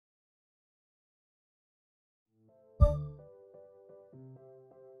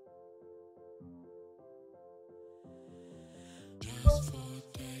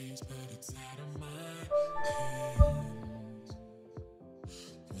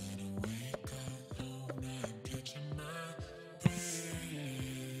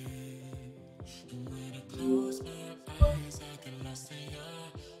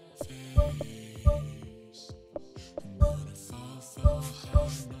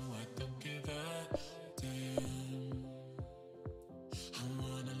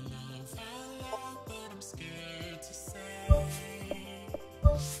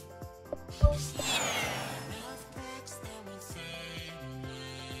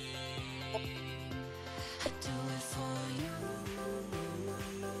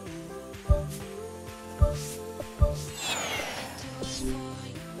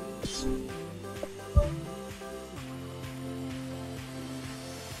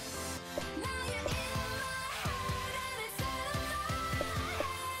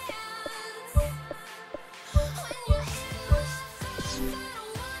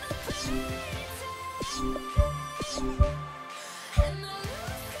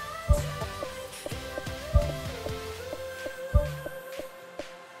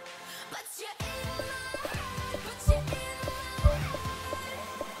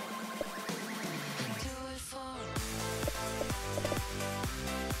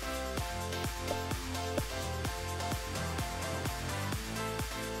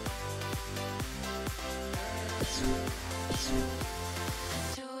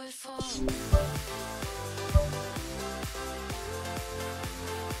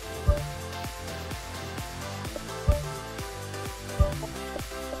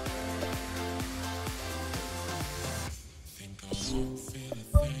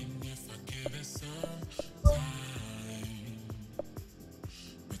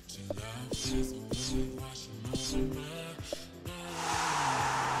The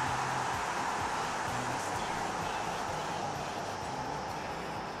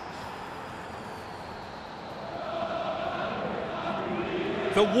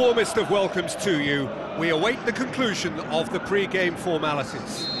warmest of welcomes to you. We await the conclusion of the pre-game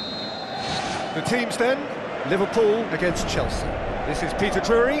formalities. The teams then, Liverpool against Chelsea. This is Peter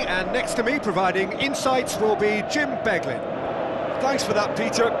Drury, and next to me providing insights will be Jim Beglin. Thanks for that,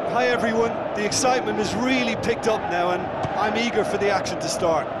 Peter. Hi everyone. The excitement has really picked up now and I'm eager for the action to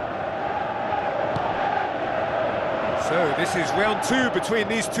start. So this is round two between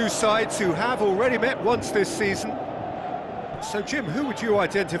these two sides who have already met once this season. So Jim, who would you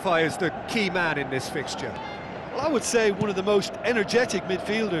identify as the key man in this fixture? Well, I would say one of the most energetic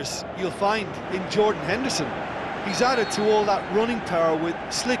midfielders you'll find in Jordan Henderson. He's added to all that running power with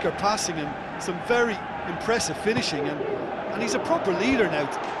slicker passing and some very impressive finishing, and he's a proper leader now.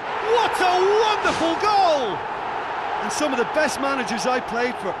 What a wonderful goal! And some of the best managers I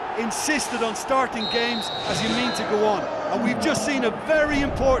played for insisted on starting games as you mean to go on. And we've just seen a very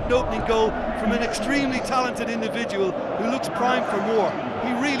important opening goal from an extremely talented individual who looks primed for more.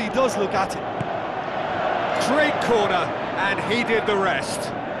 He really does look at it. Great corner, and he did the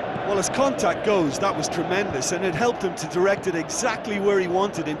rest. Well, as contact goes, that was tremendous, and it helped him to direct it exactly where he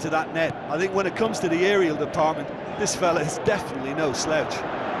wanted into that net. I think when it comes to the aerial department, this fella is definitely no slouch.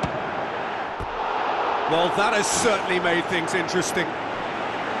 Well, that has certainly made things interesting.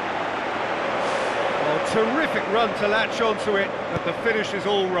 Well, terrific run to latch onto it, but the finish is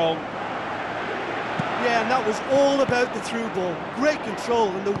all wrong. Yeah, and that was all about the through ball. Great control,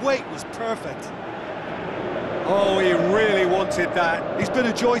 and the weight was perfect. Oh, he really wanted that. He's been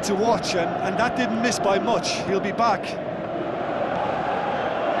a joy to watch, and that didn't miss by much. He'll be back.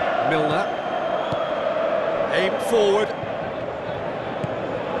 Milner. Aimed forward.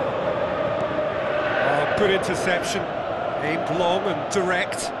 Oh, good interception. Aimed long and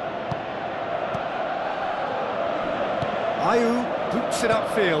direct. Ayew boots it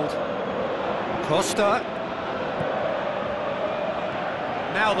upfield. Costa.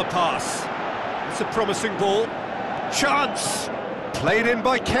 Now the pass. It's a promising ball. Chance! Played in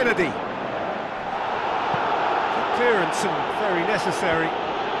by Kennedy. Good clearance and very necessary.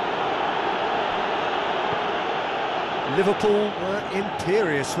 Liverpool were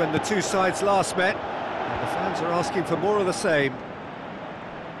imperious when the two sides last met, and the fans are asking for more of the same.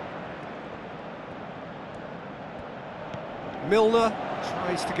 Milner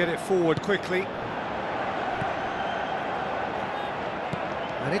tries to get it forward quickly.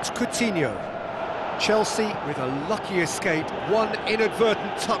 And it's Coutinho. Chelsea with a lucky escape, one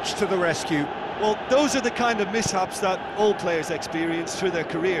inadvertent touch to the rescue. Well, those are the kind of mishaps that all players experience through their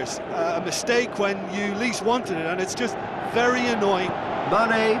careers. A mistake when you least wanted it, and it's just very annoying.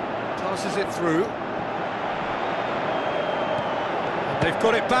 Mane passes it through. And they've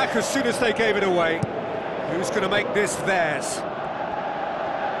got it back as soon as they gave it away. Who's going to make this theirs?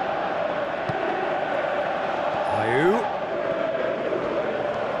 Ayew.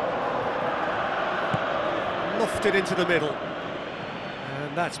 Lofted into the middle,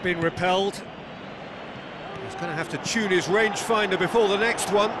 and that's been repelled. He's going to have to tune his rangefinder before the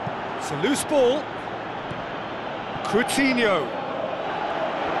next one. It's a loose ball. Coutinho.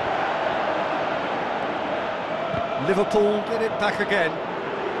 Liverpool get it back again.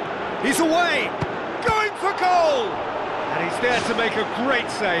 He's away, going for goal, and he's there to make a great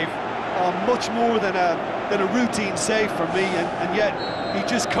save. Much more than a routine save for me, and yet he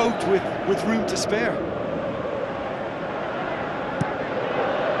just coped with room to spare.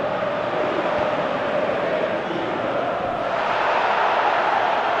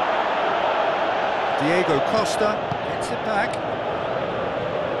 Diego Costa gets it back.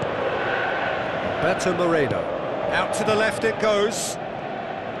 Beto Moreno. Out to the left it goes.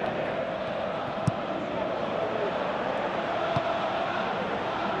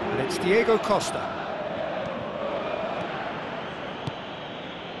 And it's Diego Costa.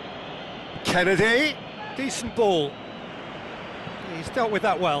 Kennedy. Decent ball. He's dealt with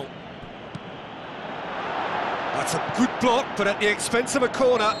that well. That's a good block, but at the expense of a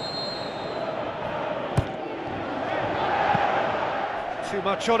corner. Too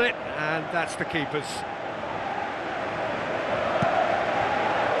much on it, and that's the keeper's.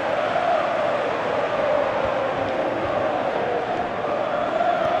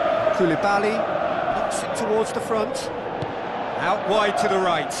 Koulibaly knocks it towards the front. Out wide to the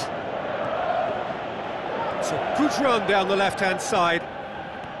right. It's a good run down the left-hand side.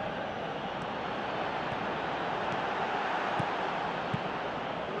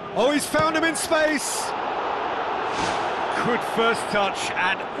 Oh, he's found him in space. Good first touch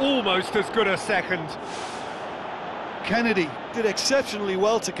and almost as good a second. Kennedy did exceptionally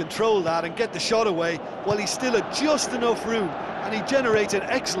well to control that and get the shot away while he still had just enough room, and he generated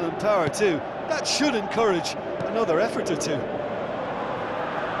excellent power too. That should encourage another effort or two.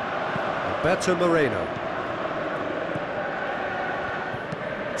 Alberto Moreno.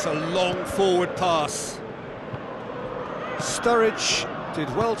 It's a long forward pass. Sturridge did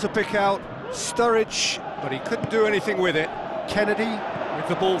well to pick out Sturridge, but he couldn't do anything with it. Kennedy with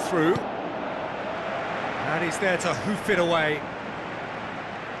the ball through. And he's there to hoof it away.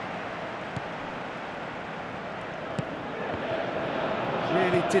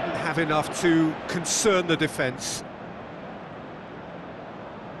 Really didn't have enough to concern the defence.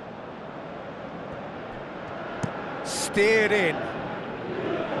 Steered in.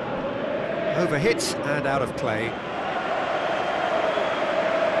 Overhit and out of play.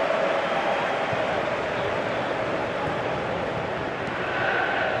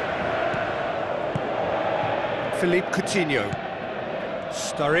 Philippe Coutinho.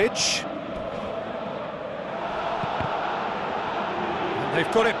 Sturridge. And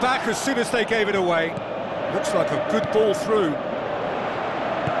they've got it back as soon as they gave it away. Looks like a good ball through.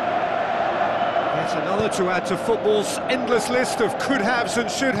 Yet another to add to football's endless list of could-haves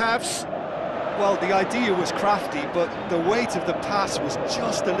and should-haves. Well, the idea was crafty, but the weight of the pass was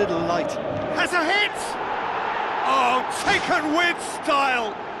just a little light. Has a hit! Oh, taken with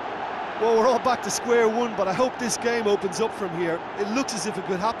style! Well, we're all back to square one, but I hope this game opens up from here. It looks as if it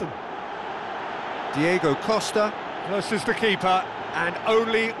could happen. Diego Costa versus the keeper, and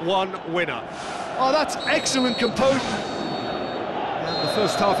only one winner. Oh, that's excellent composure. And the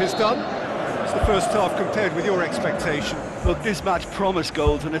first half is done. It's the first half compared with your expectation. Look, this match promised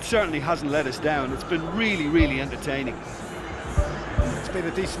goals, and it certainly hasn't let us down. It's been really, really entertaining. It's been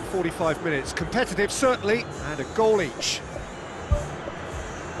a decent 45 minutes. Competitive, certainly, and a goal each.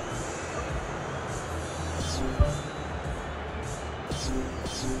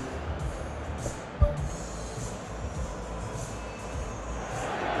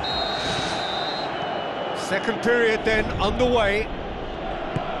 Second period then underway.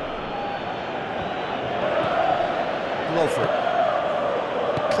 Lovren.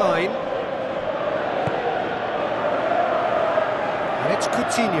 Klein. And it's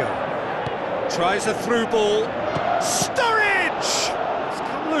Coutinho. Tries a through ball. Sturridge! It's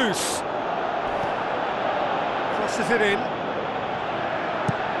come loose. Crosses it in.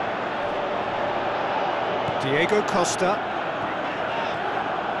 Diego Costa.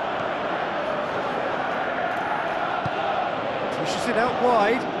 Pushes it out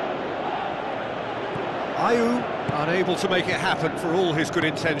wide. Ayew unable to make it happen for all his good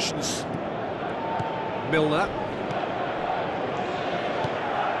intentions. Milner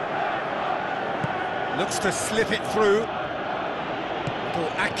looks to slip it through.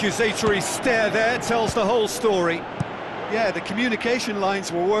 Little accusatory stare there tells the whole story. Yeah, the communication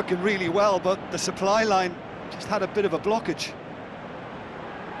lines were working really well, but the supply line just had a bit of a blockage.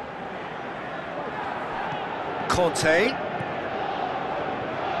 Conte.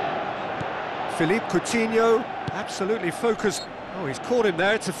 Philippe Coutinho, absolutely focused. Oh, he's caught him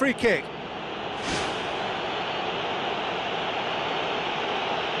there, it's a free kick.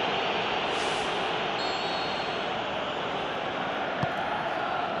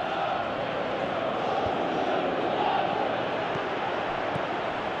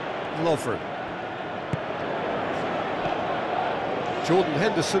 Lovren. Jordan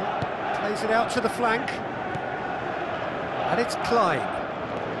Henderson plays it out to the flank. And it's Klein.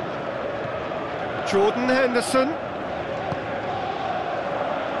 Jordan Henderson.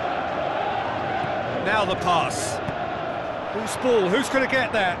 Now the pass. Who's ball? Who's going to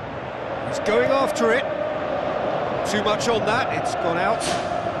get there? He's going after it. Too much on that. It's gone out.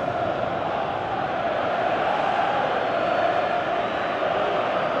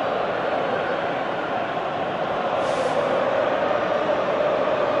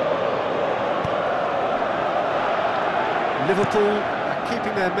 Liverpool are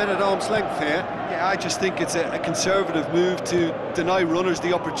keeping their men at arm's length here. Yeah, I just think it's a conservative move to deny runners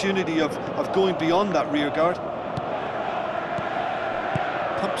the opportunity of going beyond that rear guard.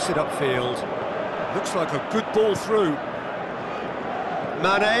 Pumps it upfield. Looks like a good ball through.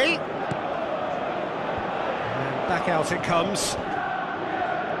 Mane. And back out it comes.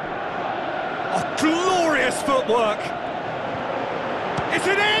 Oh, glorious footwork! Is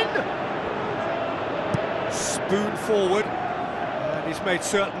it in? Spoon forward. And he's made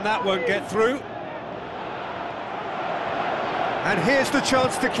certain that won't get through. And here's the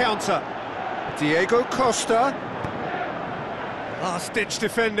chance to counter. Diego Costa. Last-ditch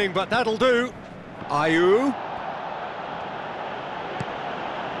defending, but that'll do. Ayew.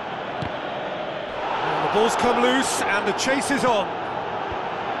 ball's come loose and the chase is on.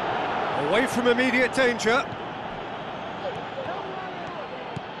 Away from immediate danger.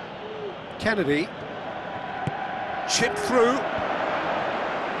 Kennedy. Chipped through.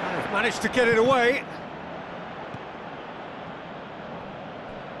 They've managed to get it away.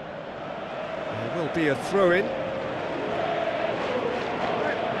 There will be a throw-in.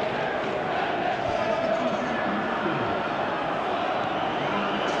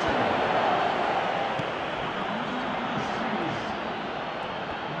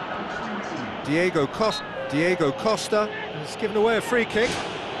 Diego Costa has given away a free kick.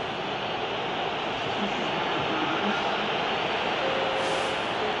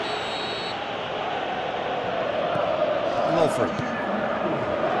 Lawford.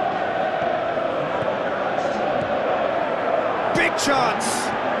 Big chance!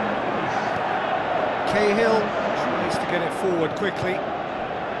 Cahill tries to get it forward quickly.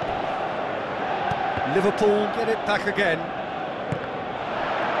 Liverpool get it back again.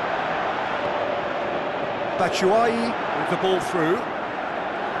 Batshuayi with the ball through.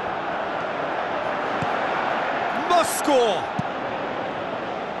 Must score!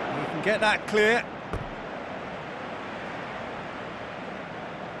 He can get that clear.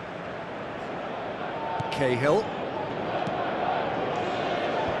 Cahill.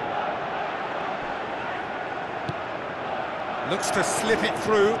 Looks to slip it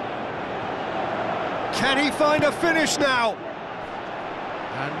through. Can he find a finish now?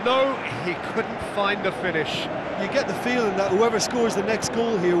 And no, he couldn't find the finish. You get the feeling that whoever scores the next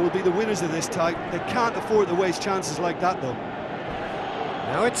goal here will be the winners of this tie. They can't afford to waste chances like that, though.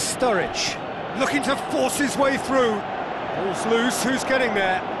 Now it's Sturridge, looking to force his way through. Ball's loose, who's getting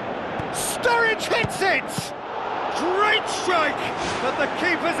there? Sturridge hits it! Great strike, but the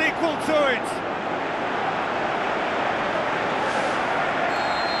keeper's equal to it.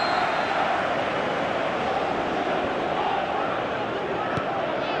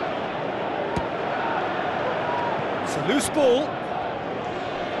 It's a loose ball.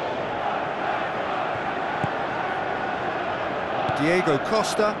 Diego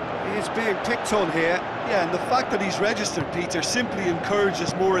Costa is being picked on here. Yeah, and the fact that he's registered, Peter, simply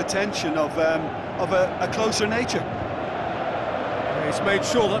encourages more attention of a closer nature. He's made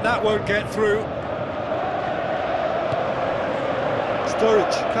sure that that won't get through.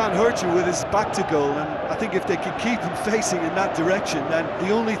 Sturridge can't hurt you with his back to goal, and I think if they can keep him facing in that direction, then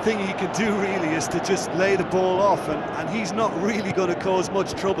the only thing he can do really is to just lay the ball off, and he's not really going to cause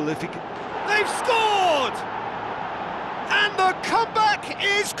much trouble if he can. They've scored! And the comeback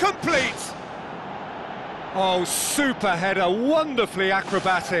is complete! Oh, super header, wonderfully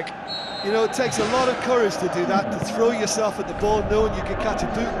acrobatic. You know, it takes a lot of courage to do that, to throw yourself at the ball knowing you can catch a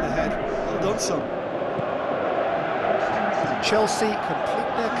boot in the head. Well done, son. Chelsea complete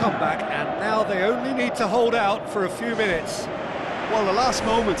their comeback, and now they only need to hold out for a few minutes. Well, the last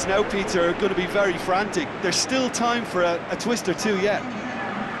moments now, Peter, are going to be very frantic. There's still time for a twist or two yet.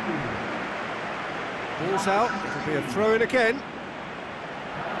 Ball's out, it'll be a throw-in again.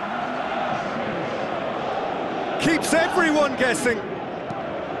 Keeps everyone guessing.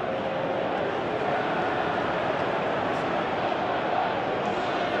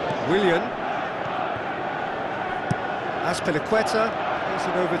 Willian. Azpilicueta plays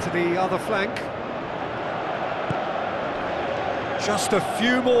it over to the other flank. Just a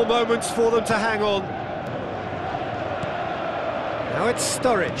few more moments for them to hang on. Now it's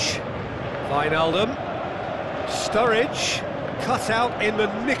Sturridge. Wijnaldum. Sturridge cut out in the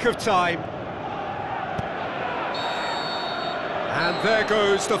nick of time. And there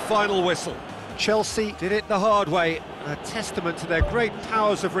goes the final whistle. Chelsea did it the hard way, a testament to their great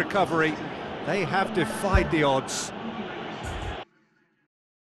powers of recovery. They have defied the odds.